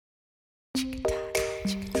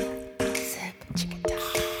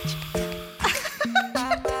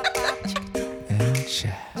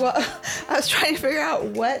was trying to figure out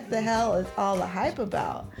what the hell is all the hype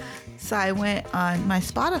about. So I went on my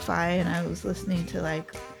Spotify and I was listening to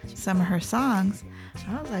like some of her songs.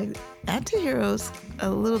 I was like, Antihero's a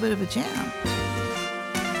little bit of a jam.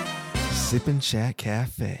 Sip and Chat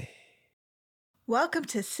Cafe. Welcome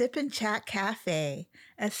to Sip and Chat Cafe,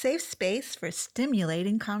 a safe space for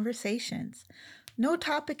stimulating conversations. No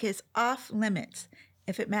topic is off limits.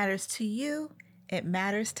 If it matters to you, it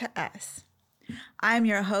matters to us. I'm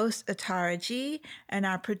your host, Atara G, and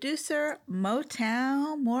our producer,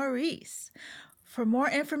 Motown Maurice. For more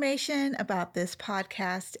information about this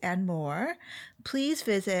podcast and more, please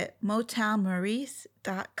visit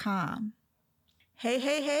motownmaurice.com.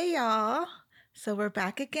 Hey, y'all. So we're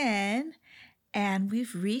back again, and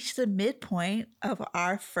we've reached the midpoint of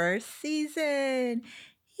our first season.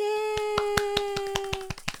 Yay!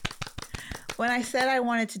 When I said I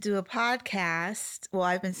wanted to do a podcast, well,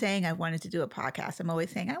 I've been saying I wanted to do a podcast. I'm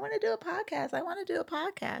always saying, I want to do a podcast. I want to do a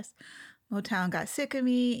podcast. Motown got sick of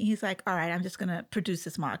me. He's like, all right, I'm just going to produce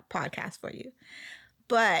this podcast for you.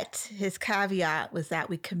 But his caveat was that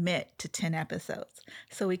we commit to 10 episodes.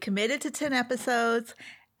 So we committed to 10 episodes,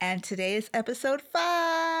 and today is episode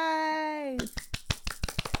 5.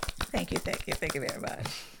 Thank you very much.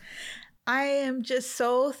 I am just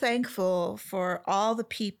so thankful for all the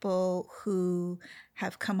people who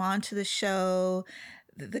have come on to the show.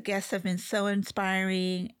 The guests have been so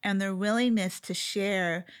inspiring, and their willingness to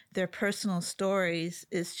share their personal stories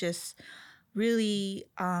is just really,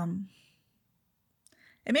 it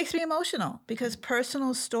makes me emotional because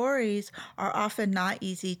personal stories are often not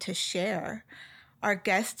easy to share. Our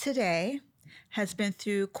guest today has been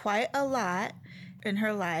through quite a lot in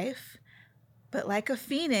her life. But like a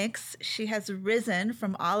phoenix, she has risen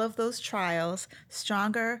from all of those trials,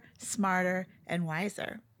 stronger, smarter, and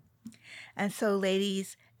wiser. And so,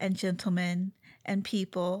 ladies and gentlemen and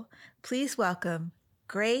people, please welcome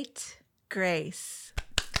Great Grace.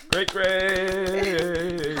 Great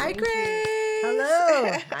Grace. Hi, Grace.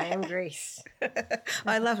 Hello. I am Grace.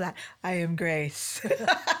 I love that. I am Grace.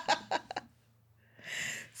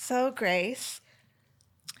 So, Grace,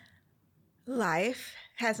 life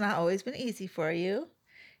has not always been easy for you.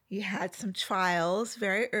 You had some trials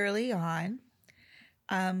very early on,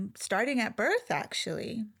 starting at birth,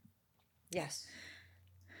 actually. Yes.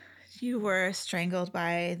 You were strangled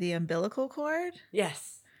by the umbilical cord?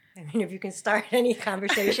 Yes. I mean, if you can start any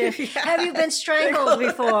conversation, have you been strangled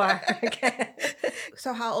before? Okay.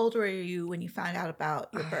 So how old were you when you found out about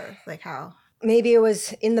your birth? Like how? Maybe it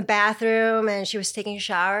was in the bathroom and she was taking a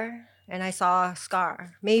shower and I saw a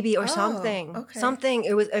scar, maybe, or something. Okay. Something.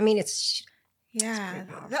 It was, I mean, it's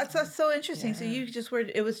that's so interesting. Yeah. So you just were,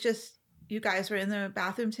 it was just, you guys were in the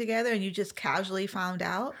bathroom together and you just casually found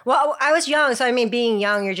out? Well, I was young. So, I mean, being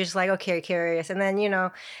young, you're just like, okay, curious. And then,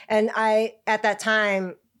 and I, at that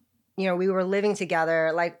time, we were living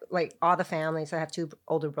together, like all the families. I have 2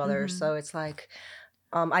 older brothers. Mm-hmm. So it's like,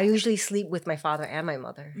 I usually sleep with my father and my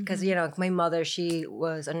mother because, my mother, she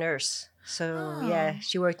was a nurse. So, yeah,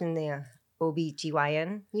 she worked in the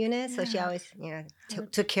OB/GYN unit. Yeah. So she always,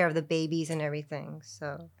 took care of the babies and everything.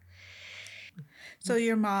 So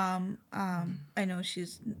your mom, I know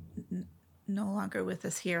she's no longer with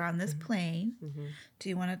us here on this plane. Mm-hmm. Do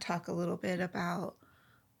you want to talk a little bit about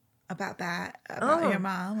that, about your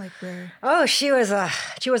mom, like where? Oh, she was a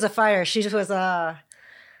fighter. She just was a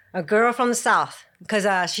girl from the South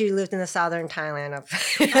because she lived in the southern Thailand.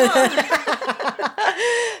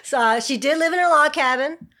 So she did live in a log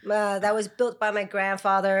cabin that was built by my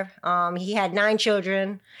grandfather. He had 9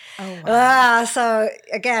 children. Oh, wow. So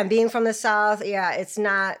again, being from the South, it's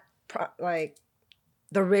not like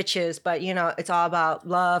the richest, but it's all about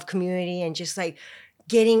love, community, and just like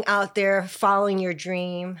getting out there, following your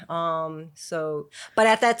dream. But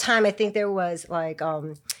at that time, I think there was like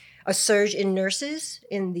a surge in nurses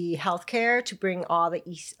in the healthcare to bring all the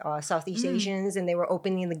Southeast Asians, and they were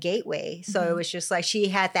opening the gateway. So it was just like she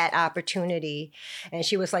had that opportunity, and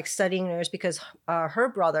she was like studying nurse because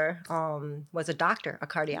her brother was a doctor, a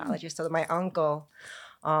cardiologist. So my uncle,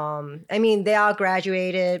 they all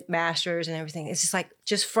graduated, masters and everything. It's just like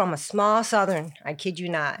just from a small Southern, I kid you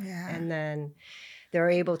not. Yeah. And then they were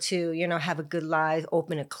able to, have a good life,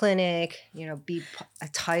 open a clinic, be a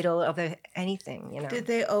title of anything, Did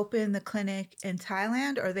they open the clinic in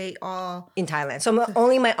Thailand or they all? In Thailand. So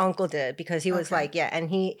only my uncle did because he was and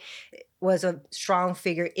he was a strong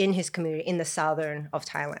figure in his community in the southern of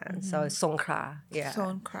Thailand. Mm-hmm. So Songkhla. Yeah.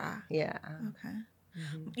 Songkhla. Yeah. Okay.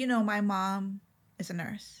 Mm-hmm. My mom is a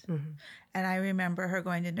nurse. Mm-hmm. And I remember her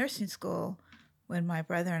going to nursing school when my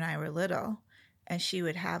brother and I were little. And she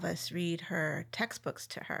would have us read her textbooks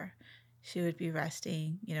to her. she would be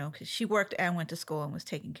resting, you know, because she worked and went to school and was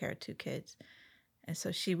taking care of 2 kids. And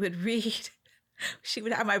so she would read, she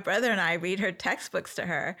would have my brother and I read her textbooks to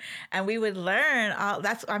her, and we would learn all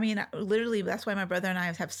literally, that's why my brother and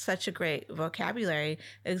I have such a great vocabulary,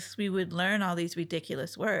 is we would learn all these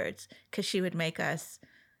ridiculous words because she would make us,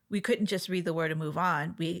 we couldn't just read the word and move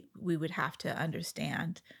on. We would have to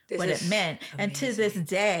understand what it meant. Amazing. And to this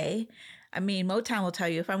day, I mean, Motown will tell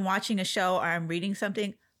you, if I'm watching a show or I'm reading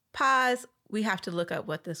something, pause. We have to look up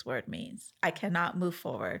what this word means. I cannot move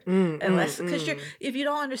forward unless, because if you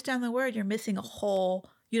don't understand the word, you're missing a whole,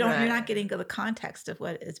 you're not getting to the context of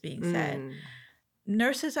what is being said.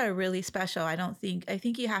 Nurses are really special. I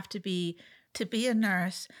think you have to be a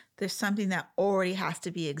nurse, there's something that already has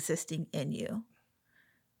to be existing in you.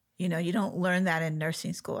 You know, you don't learn that in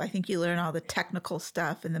nursing school. I think you learn all the technical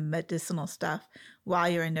stuff and the medicinal stuff while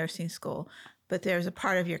you're in nursing school. But there's a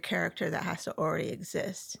part of your character that has to already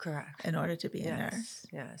exist. Correct. In order to be a nurse.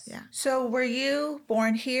 Yes. Yeah. So were you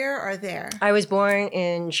born here or there? I was born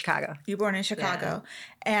in Chicago. You were born in Chicago.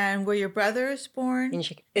 Yeah. And were your brothers born? In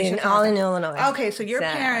Chicago. All in Illinois. Okay, so your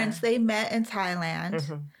parents, they met in Thailand.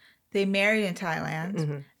 Mm-hmm. They married in Thailand.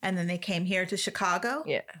 Mm-hmm. And then they came here to Chicago?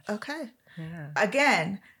 Yeah. Okay. Yeah.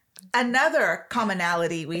 Again, another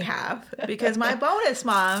commonality we have, because my bonus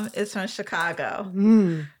mom is from Chicago.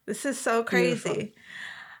 This is so crazy.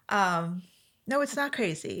 No, it's not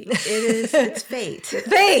crazy. It's fate.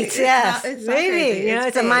 Fate, yes. It's maybe.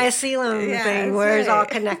 It's a mycelium thing where it's all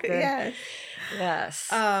connected. Yes.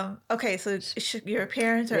 Yes. Okay, so your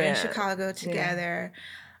parents are in Chicago together.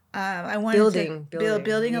 I wanted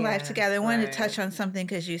building a life together. I wanted to touch on something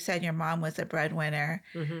because you said your mom was a breadwinner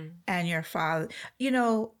and your father,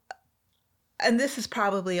 and this is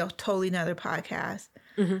probably a totally another podcast.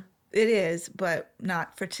 It is, but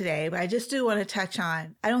not for today. But I just do want to touch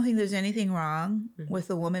on, I don't think there's anything wrong with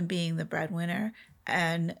the woman being the breadwinner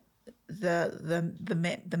and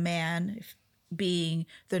the man being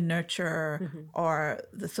the nurturer or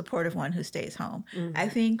the supportive one who stays home. I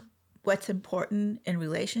think what's important in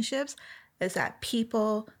relationships is that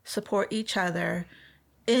people support each other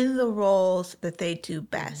in the roles that they do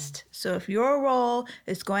best. So if your role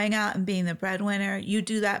is going out and being the breadwinner, you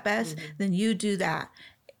do that best, then you do that.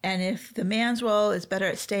 And if the man's role is better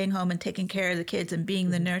at staying home and taking care of the kids and being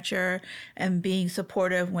the nurturer and being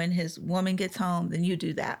supportive when his woman gets home, then you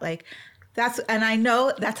do that. And I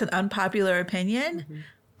know that's an unpopular opinion,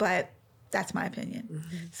 but that's my opinion.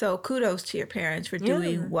 So kudos to your parents for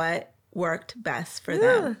doing what worked best for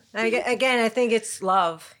them. Again, I think it's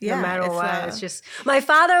love, no matter what. Love. It's just, my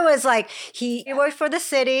father was like, he worked for the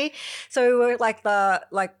city. So he worked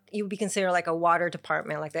you would be considered like a water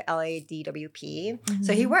department, like the LADWP.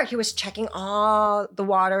 So he was checking all the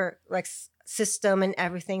water, system and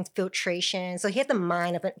everything, filtration. So he had the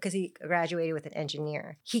mind of it because he graduated with an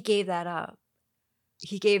engineer. He gave that up.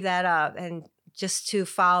 And just to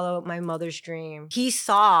follow my mother's dream. He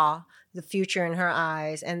saw the future in her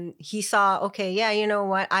eyes, and he saw, okay, you know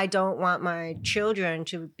what? I don't want my children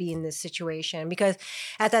to be in this situation, because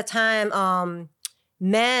at that time,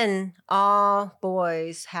 men, all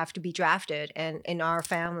boys have to be drafted. And in our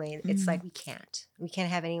family, it's like, we can't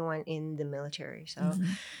have anyone in the military. So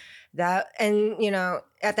that, and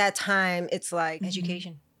at that time, it's like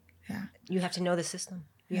education. Yeah. You have to know the system.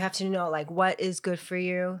 You have to know what is good for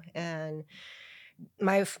you. And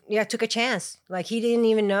I took a chance. He didn't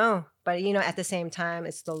even know. But, at the same time,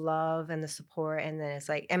 it's the love and the support. And then it's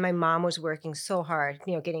and my mom was working so hard,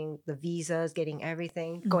 getting the visas, getting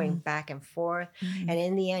everything, going back and forth. And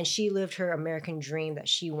in the end, she lived her American dream that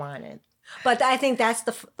she wanted. But I think that's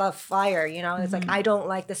the fire, it's I don't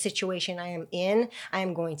like the situation I am in. I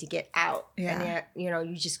am going to get out. Yeah. And,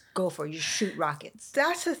 you just go for it. You shoot rockets.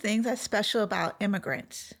 That's the thing that's special about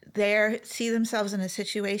immigrants. They see themselves in a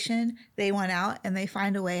situation, they want out, and they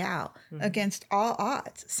find a way out against all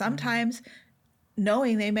odds. Sometimes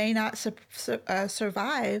knowing they may not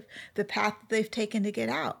survive the path that they've taken to get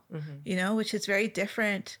out, which is very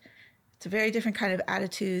different. It's a very different kind of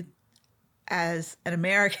attitude as an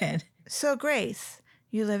American. So Grace,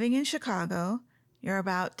 you're living in Chicago, you're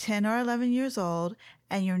about 10 or 11 years old,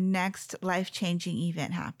 and your next life-changing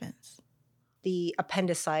event happens. The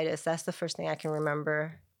appendicitis, that's the first thing I can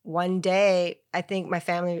remember. One day, I think my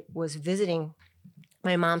family was visiting.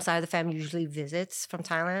 My mom's side of the family usually visits from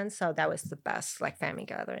Thailand, so that was the best family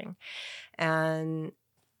gathering. And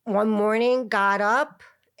one morning, got up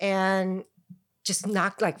and just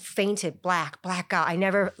fainted, blackout. I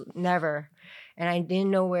never. And I didn't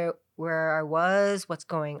know where I was, what's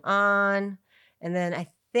going on. And then I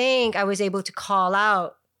think I was able to call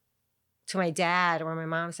out to my dad or my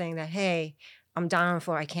mom saying that, hey, I'm down on the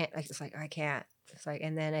floor. I can't. It's like, I can't. It's like,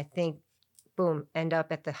 and then I think, boom, end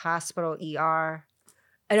up at the hospital ER.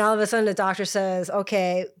 And all of a sudden the doctor says,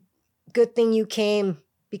 okay, good thing you came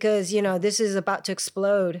because, you know, this is about to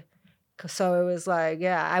explode. So it was like,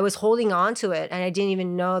 yeah, I was holding on to it and I didn't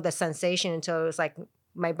even know the sensation until it was like,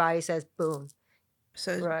 my body says, boom.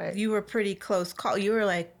 So you were pretty close call. You were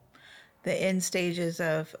like the end stages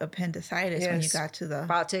of appendicitis when you got to the...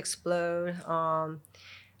 About to explode.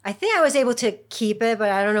 I think I was able to keep it, but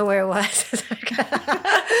I don't know where it was.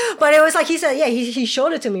 But it was like, he said, yeah, he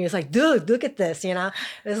showed it to me. He was like, dude, look at this, you know?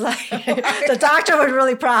 It was like, the doctor was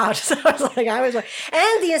really proud. So I was like,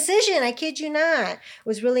 and the incision, I kid you not,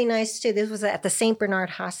 was really nice too. This was at the St.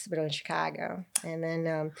 Bernard Hospital in Chicago. And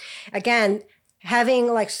then, again,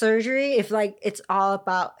 having like surgery, if like it's all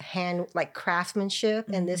about hand like craftsmanship,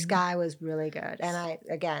 and this guy was really good. And I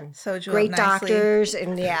again, great doctors,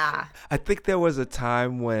 and yeah. I think there was a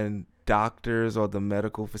time when doctors or the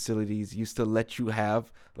medical facilities used to let you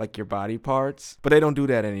have like your body parts, but they don't do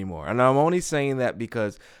that anymore. And I'm only saying that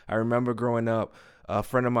because I remember growing up, a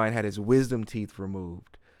friend of mine had his wisdom teeth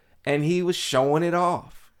removed, and he was showing it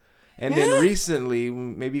off. And then recently,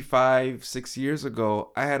 maybe 5-6 years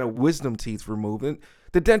ago, I had a wisdom teeth removed, and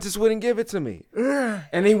the dentist wouldn't give it to me.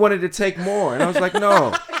 And he wanted to take more. And I was like,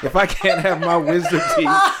 no, if I can't have my wisdom teeth,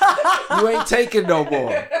 you ain't taking no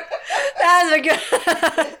more. That's a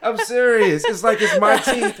good... I'm serious. It's like, it's my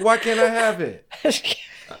teeth. Why can't I have it? You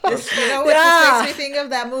know what this makes me think of?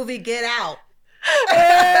 That movie, Get Out.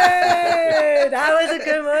 Hey, that was a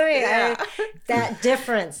good movie. Yeah. That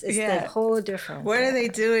difference is the whole difference. What are they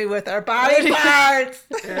doing with our body parts?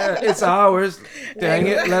 Yeah, it's ours. Dang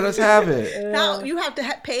it, let us have it. Now you have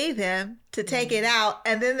to pay them to take it out,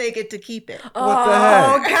 and then they get to keep it. What the heck?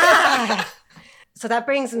 Oh God! So that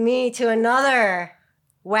brings me to another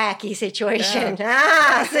wacky situation.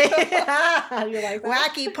 Yeah. See, you like that?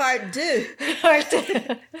 Wacky part 2. Part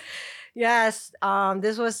 2. Yes,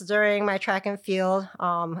 this was during my track and field,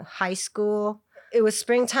 high school. It was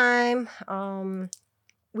springtime.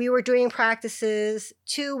 We were doing practices.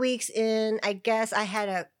 2 weeks in, I guess I had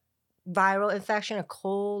a viral infection, a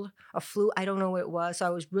cold, a flu. I don't know what it was. So I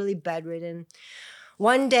was really bedridden.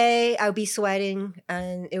 One day I would be sweating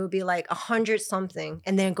and it would be like 100 something.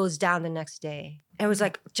 And then it goes down the next day. And it was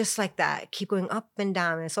like, just like that, keep going up and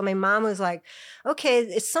down. And so my mom was like, okay,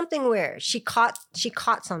 it's something weird. She caught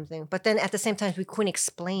something, but then at the same time, we couldn't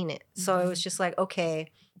explain it. So it was just like,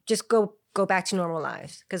 okay, just go back to normal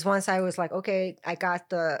lives. Because once I was like, okay, I got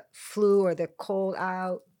the flu or the cold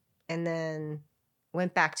out, and then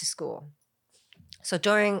went back to school. So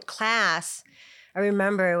during class, I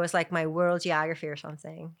remember it was like my world geography or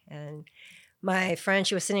something. And my friend,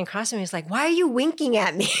 she was sitting across from me, was like, why are you winking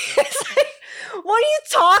at me? It's like, what are you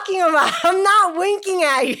talking about? I'm not winking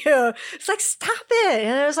at you. It's like, stop it.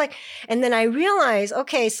 And I was like, and then I realized,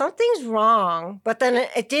 okay, something's wrong. But then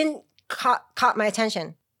it didn't caught my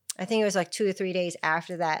attention. I think it was like 2 or 3 days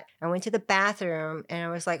after that. I went to the bathroom and I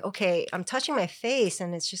was like, okay, I'm touching my face.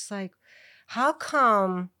 And it's just like, how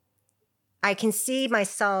come I can see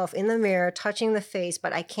myself in the mirror touching the face,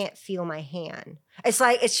 but I can't feel my hand?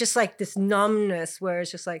 It's just like this numbness where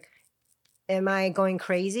it's just like, am I going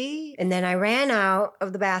crazy? And then I ran out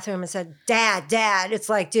of the bathroom and said, Dad. It's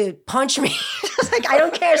like, dude, punch me. It's like, I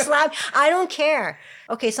don't care, slap. I don't care.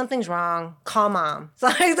 Okay, something's wrong. Call mom.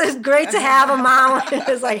 So it's great to have a mom.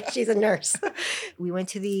 It's like, she's a nurse. We went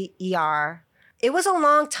to the ER. It was a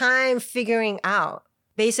long time figuring out,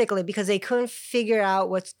 basically, because they couldn't figure out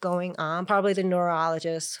what's going on. Probably the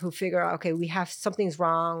neurologists who figure out, okay, we have something's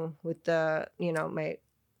wrong with the, my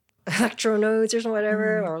electronodes or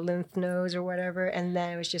whatever, or lymph nodes or whatever. And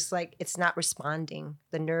then it was just like, it's not responding.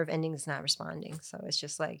 The nerve ending is not responding. So it's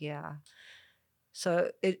just like, yeah.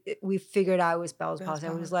 So we figured out it was Bell's palsy.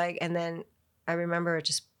 I was like, and then I remember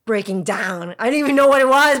just breaking down. I didn't even know what it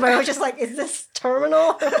was, but I was just like, is this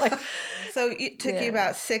terminal? Like, so it took you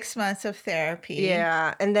about 6 months of therapy.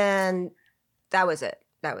 Yeah. And then that was it.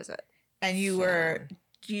 And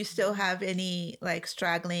do you still have any like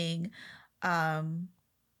straggling,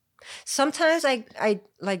 sometimes I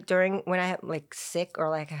like during when I have like sick or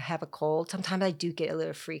like I have a cold, sometimes I do get a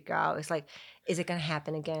little freak out. It's like, is it going to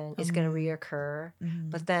happen again? Is it going to reoccur?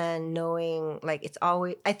 But then knowing like it's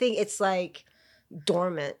always, I think it's like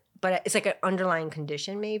dormant, but it's like an underlying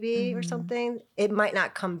condition maybe or something. It might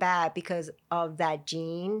not come back because of that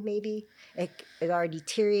gene maybe. It already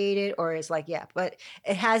deteriorated or it's like, yeah, but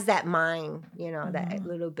it has that mind, that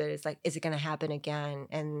little bit. It's like, is it going to happen again?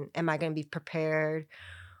 And am I going to be prepared?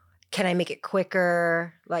 Can I make it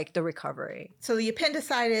quicker? Like the recovery. So the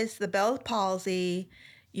appendicitis, the Bell's palsy,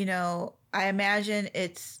 I imagine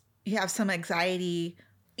it's you have some anxiety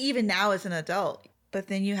even now as an adult, but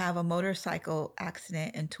then you have a motorcycle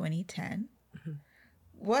accident in 2010. Mm-hmm.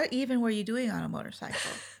 What even were you doing on a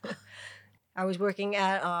motorcycle? I was working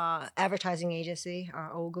at an advertising agency,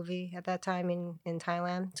 Ogilvy at that time in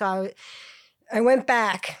Thailand. So I went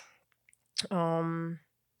back to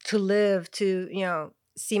live, to,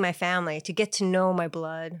 see my family, to get to know my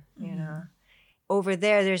blood, Over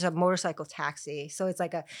there's a motorcycle taxi. So it's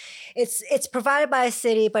like it's provided by a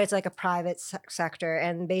city, but it's like a private sector.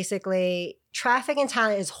 And basically traffic in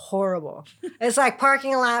Thailand is horrible. It's like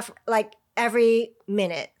parking a lot, like every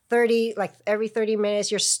minute. Every 30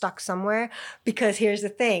 minutes, you're stuck somewhere, because here's the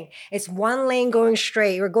thing. It's one lane going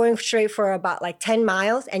straight. You're going straight for about like 10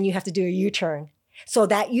 miles and you have to do a U-turn. So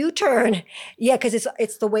that U-turn, because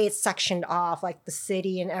it's the way it's sectioned off, like the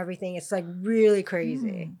city and everything. It's like really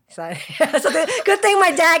crazy. So good thing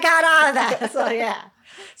my dad got out of that. So yeah.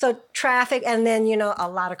 So traffic, and then, a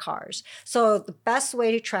lot of cars. So the best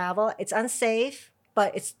way to travel, it's unsafe,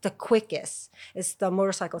 but it's the quickest. It's the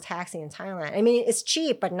motorcycle taxi in Thailand. I mean, it's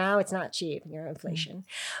cheap, but now it's not cheap, inflation.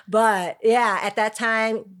 But yeah, at that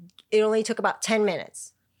time, it only took about 10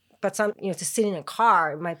 minutes. But to sit in a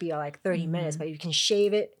car, it might be like 30 minutes, but you can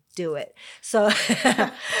shave it, do it. So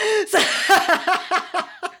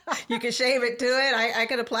you can shave it, do it. I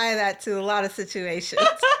could apply that to a lot of situations.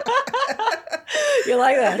 You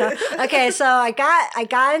like that, huh? Okay, so I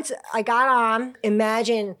got on.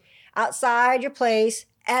 Imagine outside your place,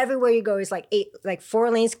 everywhere you go is like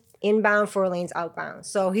 4 lanes inbound, 4 lanes outbound.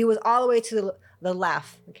 So he was all the way to the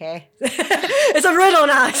left, okay? It's a riddle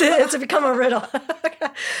now. It's become a riddle.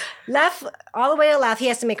 Left, all the way to left, he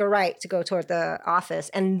has to make a right to go toward the office.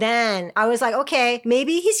 And then I was like, okay,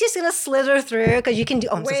 maybe he's just going to slither through, because you can do...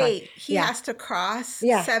 Oh, wait, he has to cross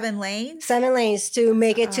 7 lanes? 7 lanes to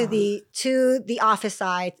make it to the office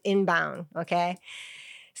side inbound, okay?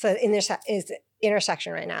 So is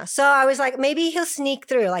intersection right now. So I was like, maybe he'll sneak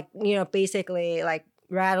through, like, basically like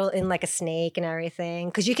rattle in like a snake and everything,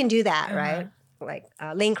 because you can do that, right? Like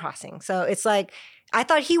lane crossing. So it's like, I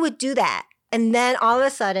thought he would do that. And then all of a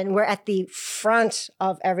sudden we're at the front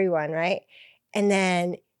of everyone, right? And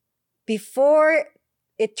then before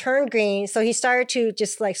it turned green, so he started to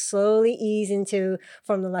just like slowly ease into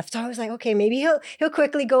from the left. So I was like, okay, maybe he'll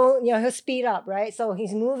quickly go, he'll speed up, right? So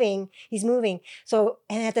he's moving. So,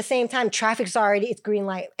 and at the same time, it's green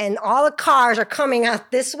light, and all the cars are coming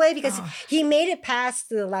out this way, because he made it past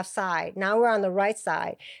to the left side. Now we're on the right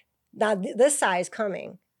side. Now this side is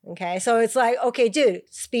coming. Okay. So it's like, okay, dude,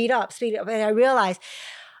 speed up. And I realized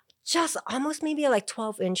just almost maybe like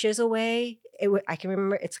 12 inches away, I can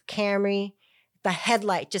remember, it's a Camry. The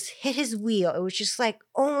headlight just hit his wheel. It was just like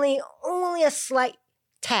only a slight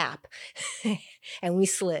tap. And we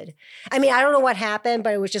slid. I mean, I don't know what happened,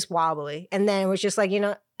 but it was just wobbly. And then it was just like,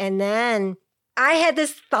 and then I had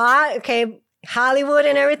this thought, okay, Hollywood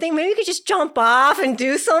and everything, maybe we could just jump off and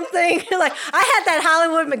do something. Like I had that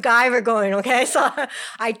Hollywood MacGyver going, okay? So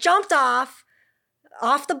I jumped off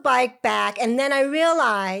the bike back, and then I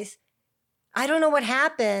realized, I don't know what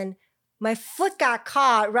happened. My foot got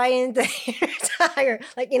caught right in the tire,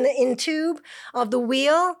 like in the tube of the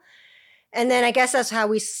wheel. And then I guess that's how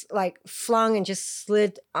we like flung and just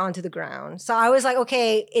slid onto the ground. So I was like,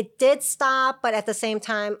 okay, it did stop. But at the same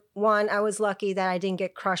time, I was lucky that I didn't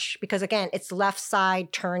get crushed, because again, it's left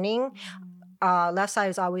side turning. Left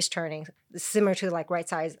side is always turning, similar to like right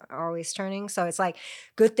side is always turning. So it's like,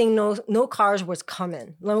 good thing no cars was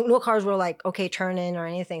coming. No cars were like, okay, turn in or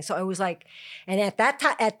anything. So it was like, and at that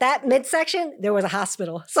time, at that midsection, there was a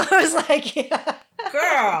hospital. So I was like, yeah.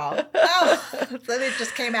 Girl. Oh, so they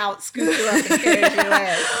just came out, scooped you up and carried you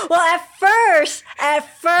away. Well, at first,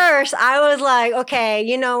 I was like, okay,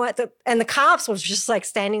 you know what? And the cops was just like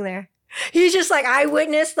standing there. He's just like, I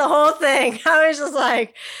witnessed the whole thing. I was just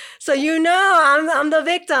like, so I'm the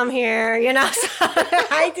victim here, So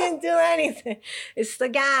I didn't do anything. It's the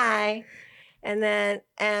guy.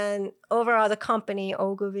 And overall, the company,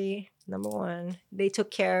 Ogilvy, number one, they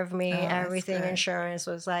took care of me. Everything, insurance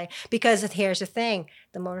was like, because here's the thing,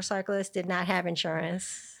 the motorcyclist did not have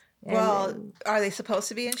insurance. Well, are they supposed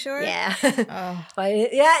to be insured? Yeah.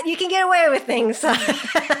 But yeah, you can get away with things. So.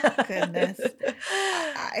 Goodness.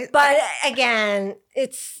 But again,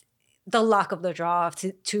 it's the luck of the draw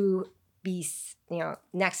to be,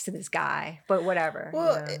 next to this guy. But whatever.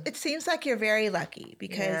 Well, it seems like you're very lucky,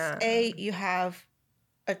 because you have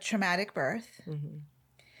a traumatic birth. Mm-hmm.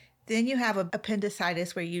 Then you have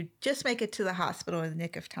appendicitis where you just make it to the hospital in the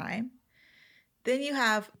nick of time. Then you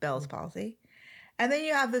have Bell's palsy. And then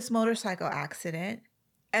you have this motorcycle accident.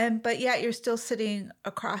 but yet you're still sitting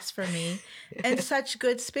across from me in such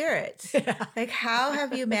good spirits. Like, how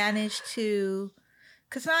have you managed to,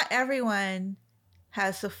 because not everyone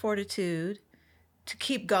has the fortitude to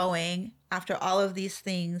keep going after all of these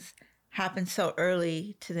things happen so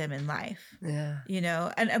early to them in life. Yeah.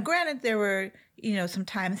 And granted, there were, some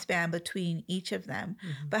time span between each of them,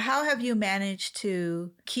 but how have you managed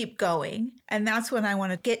to keep going? And that's what I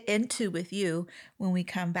want to get into with you when we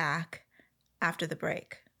come back after the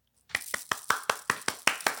break.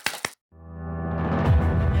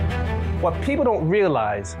 What people don't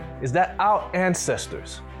realize is that our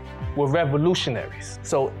ancestors were revolutionaries.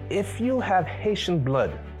 So if you have Haitian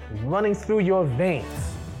blood running through your veins,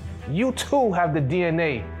 you too have the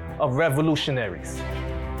DNA of revolutionaries.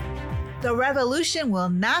 The revolution will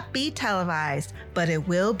not be televised, but it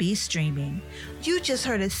will be streaming. You just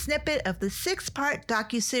heard a snippet of the 6-part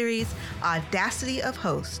docuseries Audacity of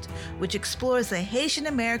Host, which explores the Haitian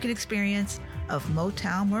American experience of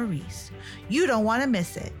Motown Maurice. You don't want to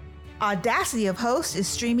miss it. Audacity of Host is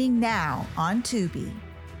streaming now on Tubi.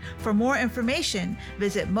 For more information,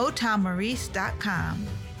 visit MotownMaurice.com.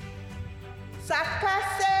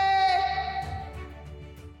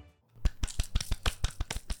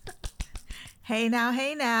 Hey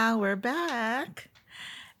now, we're back.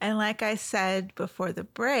 And like I said before the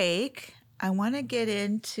break, I want to get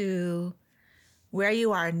into where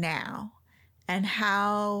you are now and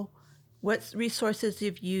what resources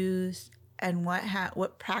you've used and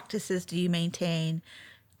what practices do you maintain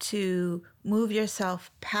to move yourself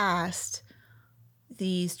past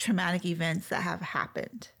these traumatic events that have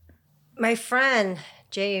happened. My friend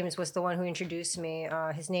James was the one who introduced me.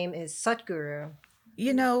 His name is Satguru.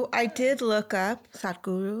 I did look up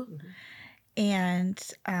Satguru, and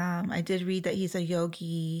I did read that he's a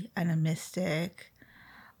yogi and a mystic.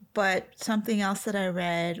 But something else that I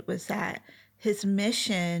read was that his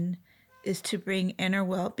mission is to bring inner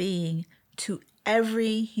well-being to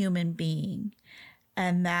every human being,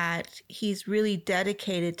 and that he's really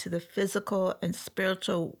dedicated to the physical and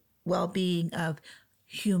spiritual well-being of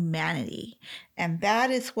humanity. And that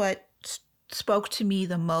is what spoke to me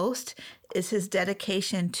the most, is his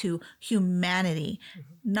dedication to humanity,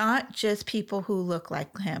 not just people who look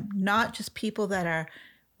like him, not just people that are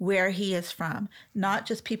where he is from, not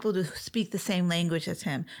just people who speak the same language as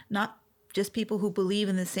him, not just people who believe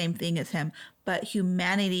in the same thing as him, but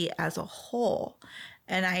humanity as a whole.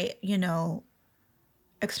 And I,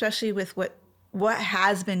 especially with what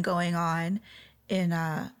has been going on in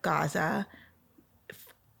Gaza,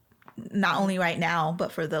 not only right now,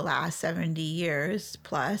 but for the last 70 years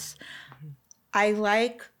plus, I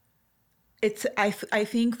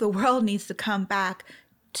think the world needs to come back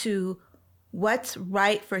to what's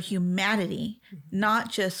right for humanity, not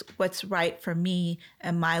just what's right for me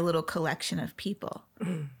and my little collection of people,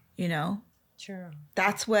 Sure.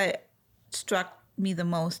 That's what struck me the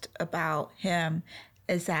most about him,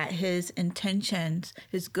 is that his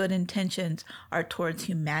good intentions are towards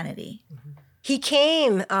humanity. He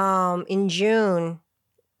came in June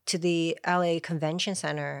to the LA Convention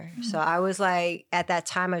Center. So I was like, at that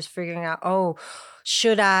time I was figuring out,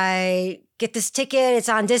 should I get this ticket? It's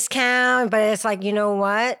on discount. But it's like, you know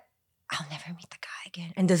what? I'll never meet the guy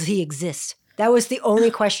again. And does he exist? That was the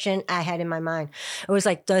only question I had in my mind. It was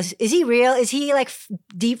like, is he real? Is he like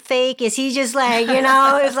deep fake? Is he just like,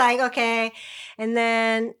 it's like, okay. And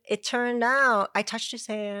then it turned out I touched his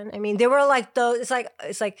hand. I mean, there were like those, it's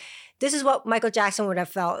like, this is what Michael Jackson would have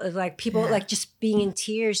felt. It's like people like just being in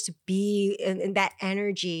tears, to be in that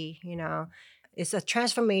energy, It's a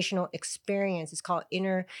transformational experience. It's called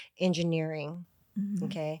inner engineering.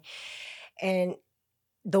 Okay. And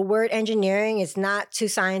the word engineering is not too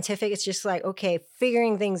scientific. It's just like, okay,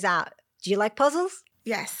 figuring things out. Do you like puzzles?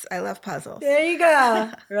 Yes, I love puzzles. There you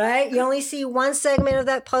go. Right? You only see one segment of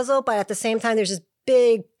that puzzle, but at the same time, there's just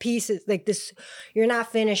big pieces like this. You're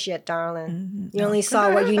not finished yet, darling. You only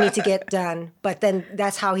saw what you need to get done. But then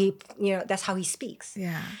that's how he speaks.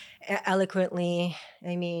 Yeah. Eloquently.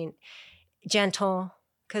 I mean, gentle.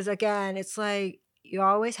 Because again, it's like, you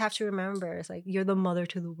always have to remember, it's like, you're the mother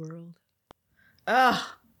to the world. Ugh,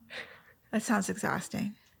 that sounds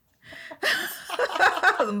exhausting.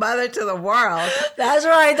 The mother to the world. That's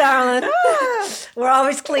right, darling. We're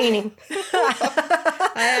always cleaning.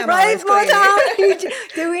 I am right, always cleaning.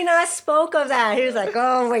 Did we not spoke of that? He was like,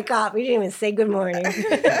 oh my God, we didn't even say good morning.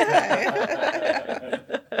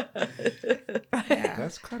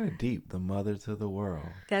 That's kind of deep. The mother to the world.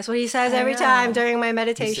 That's what he says every time during my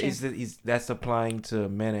meditation. That's applying to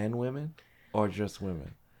men and women, or just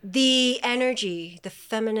women? the energy, the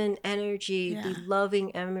feminine energy, Yeah. the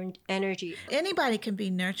loving energy. Anybody can be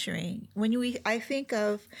nurturing. I think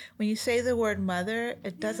of when you say the word mother,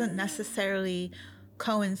 it doesn't necessarily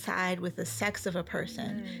coincide with the sex of a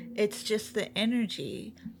person. It's just the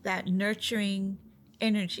energy, that nurturing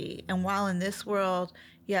energy. And while in this world,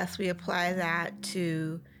 yes, we apply that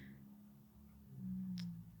to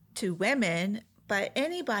women, but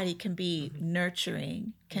anybody can be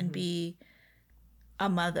nurturing, can be a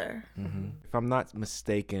mother. If I'm not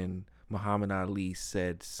mistaken, Muhammad Ali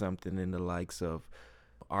said something in the likes of,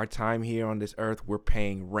 our time here on this earth, we're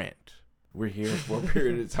paying rent. We're here for a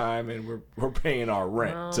period of time, and we're paying our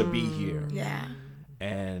rent to be here. Yeah.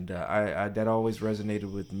 And I that always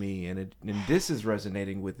resonated with me, and this is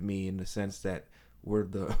resonating with me in the sense that we're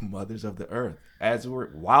the mothers of the earth.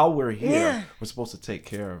 While we're here, we're supposed to take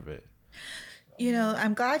care of it. You know,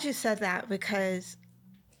 I'm glad you said that, because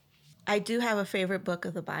I do have a favorite book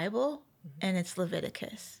of the Bible, and it's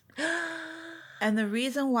Leviticus. And the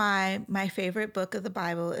reason why my favorite book of the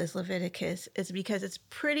Bible is Leviticus is because it's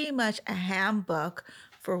pretty much a handbook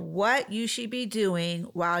for what you should be doing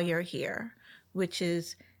while you're here, which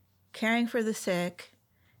is caring for the sick,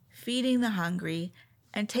 feeding the hungry,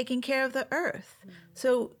 and taking care of the earth.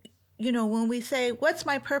 So, you know, when we say, what's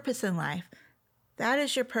my purpose in life? That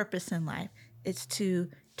is your purpose in life. It's to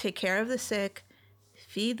take care of the sick,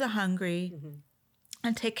 feed the hungry,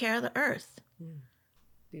 and take care of the earth.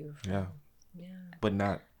 Beautiful. Yeah. But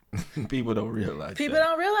not, people don't realize People that.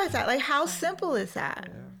 don't realize that. Like, how simple is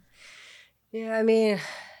that? Yeah, I mean,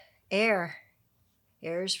 air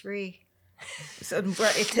is free. So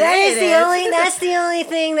today That's the only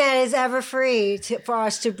thing that is ever free for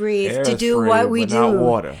us to breathe, Air to is do free, what we but do. not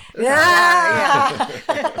water. Yeah.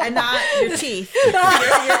 and not your teeth.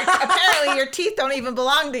 Apparently, your teeth don't even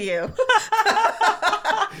belong to you.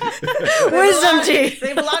 Wisdom teeth.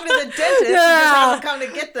 They belong to the dentist. You just haven't come to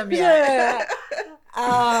get them yet.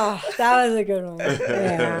 Oh, that was a good one.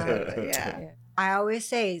 Yeah. I always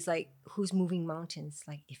say, it's like, who's moving mountains?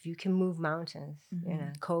 Like, if you can move mountains, you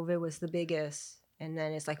know, COVID was the biggest. And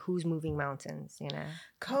then it's like, who's moving mountains, you know?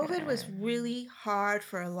 COVID was really hard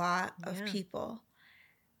for a lot of people.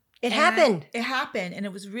 It happened. It happened. And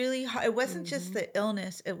it was really hard. It wasn't just the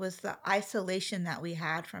illness. It was the isolation that we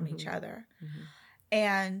had from each other.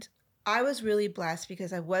 And I was really blessed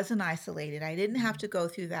because I wasn't isolated. I didn't have to go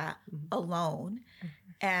through that alone.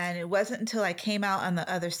 And it wasn't until I came out on the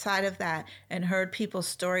other side of that and heard people's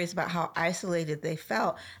stories about how isolated they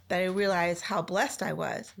felt that I realized how blessed I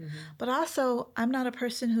was. But also, I'm not a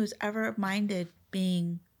person who's ever minded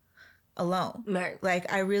being alone. Right.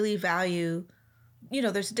 Like, I really value, you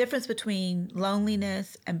know, there's a difference between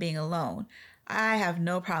loneliness and being alone. I have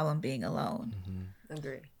no problem being alone.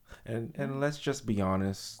 Agree. And let's just be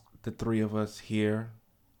honest, the three of us here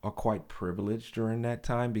are quite privileged during that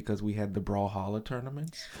time because we had the Brawlhalla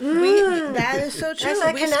tournaments. That is so true. That's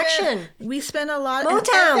a connection. We spent a lot.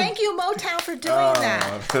 Motown. And thank you, Motown, for doing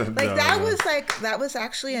that. That was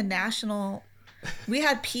actually a national. We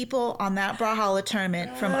had people on that Brawlhalla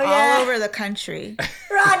tournament from all over the country.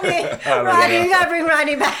 Rodney, you gotta bring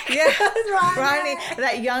Rodney back. Yeah, Rodney,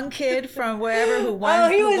 that young kid from wherever who won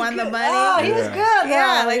the money. Oh, he was good.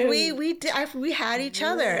 Yeah, like we had each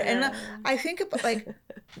other, and I think about, like,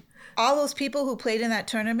 all those people who played in that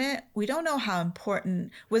tournament. We don't know how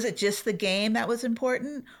important was it. Just the game that was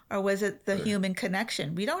important, or was it the human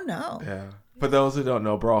connection? We don't know. Yeah. For those who don't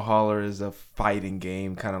know, Brawlhalla is a fighting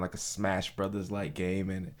game, kind of like a Smash Brothers like game,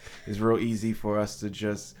 and it's real easy for us to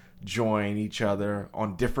just join each other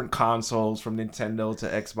on different consoles, from Nintendo to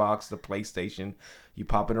Xbox to PlayStation. You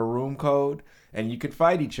pop in a room code and you can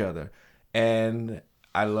fight each other. And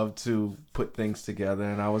I love to put things together,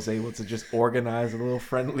 and I was able to just organize a little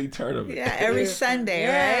friendly tournament. Yeah, every Sunday,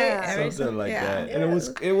 right? Something like that. And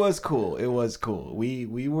it was cool. It was cool.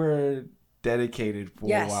 We were dedicated for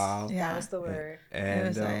a while. Yeah, that was the word.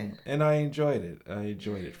 And I enjoyed it. I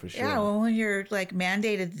enjoyed it for sure. Yeah, well, when you're like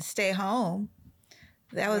mandated to stay home,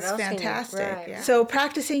 that was fantastic. Right. Yeah. So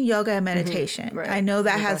practicing yoga and meditation, Right. I know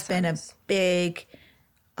that has been a big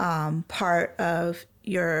part of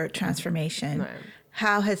your transformation. Right.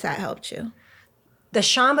 How has that helped you? The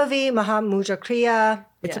Shambhavi Mahamudra Kriya.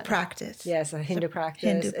 It's a practice. Yes, a Hindu practice.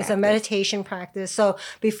 Hindu It's a practice. meditation practice. So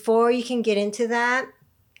before you can get into that,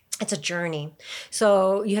 it's a journey.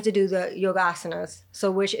 So you have to do the yogasanas.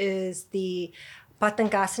 So which is the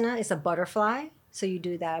Patangasana is a butterfly. So you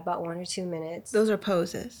do that about 1 or 2 minutes. Those are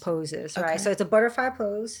poses. Right? Okay. So it's a butterfly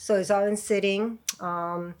pose. So it's all in sitting.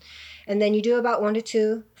 And then you do about 1 to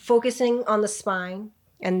 2, focusing on the spine.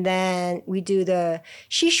 And then we do the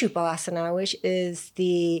Shishupasana, which is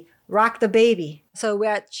the rock the baby. So we're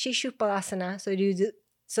at Shishupasana.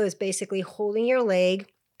 So it's basically holding your leg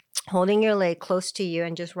close to you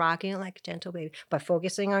and just rocking it like a gentle baby, but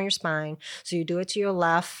focusing on your spine. So you do it to your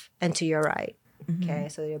left and to your right. Okay,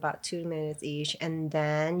 so you're about 2 minutes each. And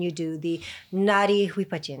then you do the Nari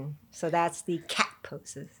Huipajin. So that's the cat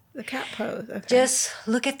poses. The cat pose. Okay. Just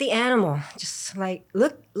look at the animal. Just like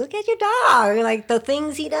look at your dog. Like the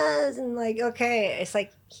things he does, and like it's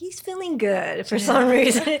like he's feeling good for some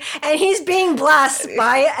reason, and he's being blessed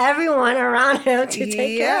by everyone around him to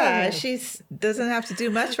take care of him. She doesn't have to do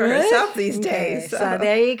much for herself these days. So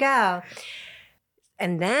there you go.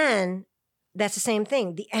 And then that's the same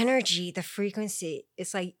thing. The energy, the frequency.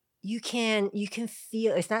 It's like you can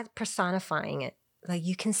feel. It's not personifying it. Like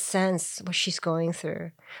you can sense what she's going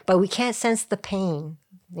through, but we can't sense the pain,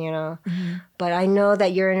 But I know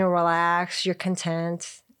that you're relaxed, you're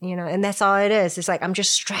content, and that's all it is. It's like, I'm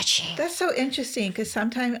just stretching. That's so interesting because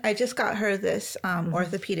sometimes I just got her this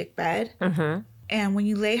orthopedic bed. And when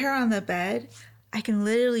you lay her on the bed, I can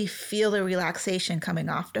literally feel the relaxation coming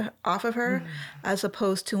off of her as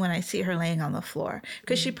opposed to when I see her laying on the floor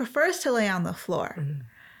because she prefers to lay on the floor.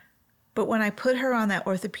 But when I put her on that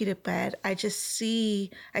orthopedic bed, I could just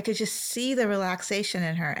see the relaxation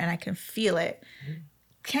in her and I can feel it.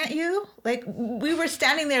 Can't you? Like we were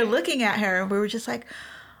standing there looking at her and we were just like,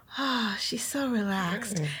 oh, she's so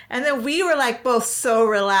relaxed. And then we were like both so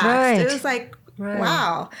relaxed. Right. It was like,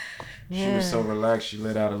 wow. She was so relaxed, she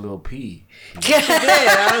let out a little pee. She did.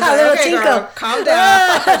 I was like, okay, girl, calm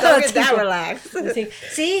down. Don't get that relaxed.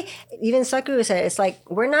 See, even Sadhguru said, it's like,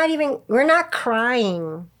 we're not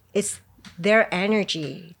crying. It's their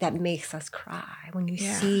energy that makes us cry. When you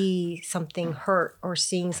see something hurt or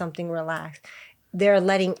seeing something relaxed, they're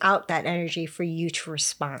letting out that energy for you to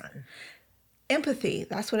respond. Empathy.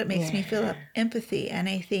 That's what it makes me feel. Empathy. And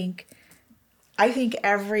I think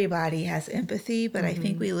everybody has empathy, but I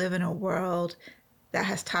think we live in a world that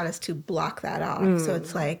has taught us to block that off. So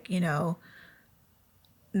it's like,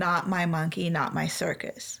 not my monkey, not my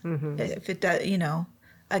circus. If it does,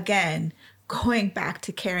 again, going back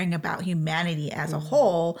to caring about humanity as a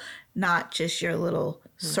whole, not just your little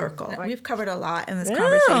circle. We've covered a lot in this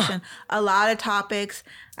conversation, a lot of topics.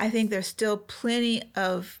 I think there's still plenty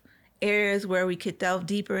of areas where we could delve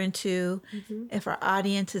deeper into. If our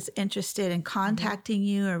audience is interested in contacting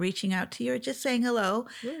you or reaching out to you or just saying hello,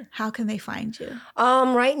 how can they find you?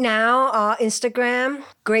 Right now, Instagram,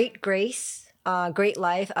 Great Grace, Great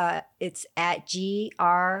Life. It's at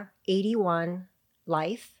GR81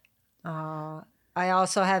 Life. I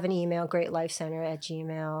also have an email,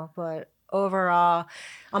 greatlifecenter@gmail. But overall,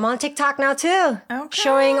 I'm on TikTok now too,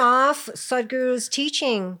 showing off Sadhguru's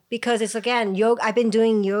teaching because it's, again, yoga. I've been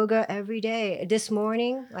doing yoga every day. This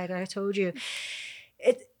morning, like I told you,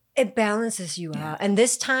 it balances you out. And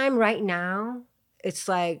this time right now, it's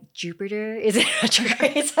like Jupiter is in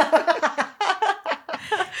retrograde.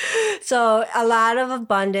 So a lot of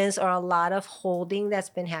abundance or a lot of holding that's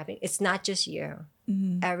been happening. It's not just you.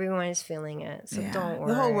 Everyone is feeling it. So don't worry.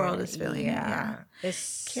 The whole world is feeling it.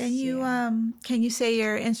 Can you say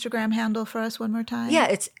your Instagram handle for us one more time? Yeah,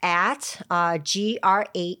 it's at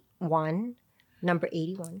GR81, number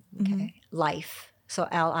 81. Okay. Life. So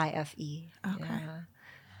LIFE. Okay. Yeah.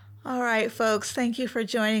 All right, folks. Thank you for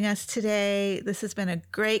joining us today. This has been a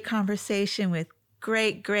great conversation with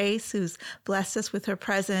Great Grace, who's blessed us with her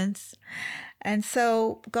presence. And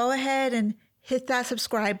so go ahead and hit that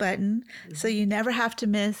subscribe button so you never have to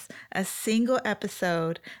miss a single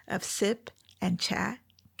episode of Sip and Chat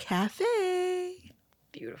Cafe.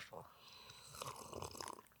 Beautiful.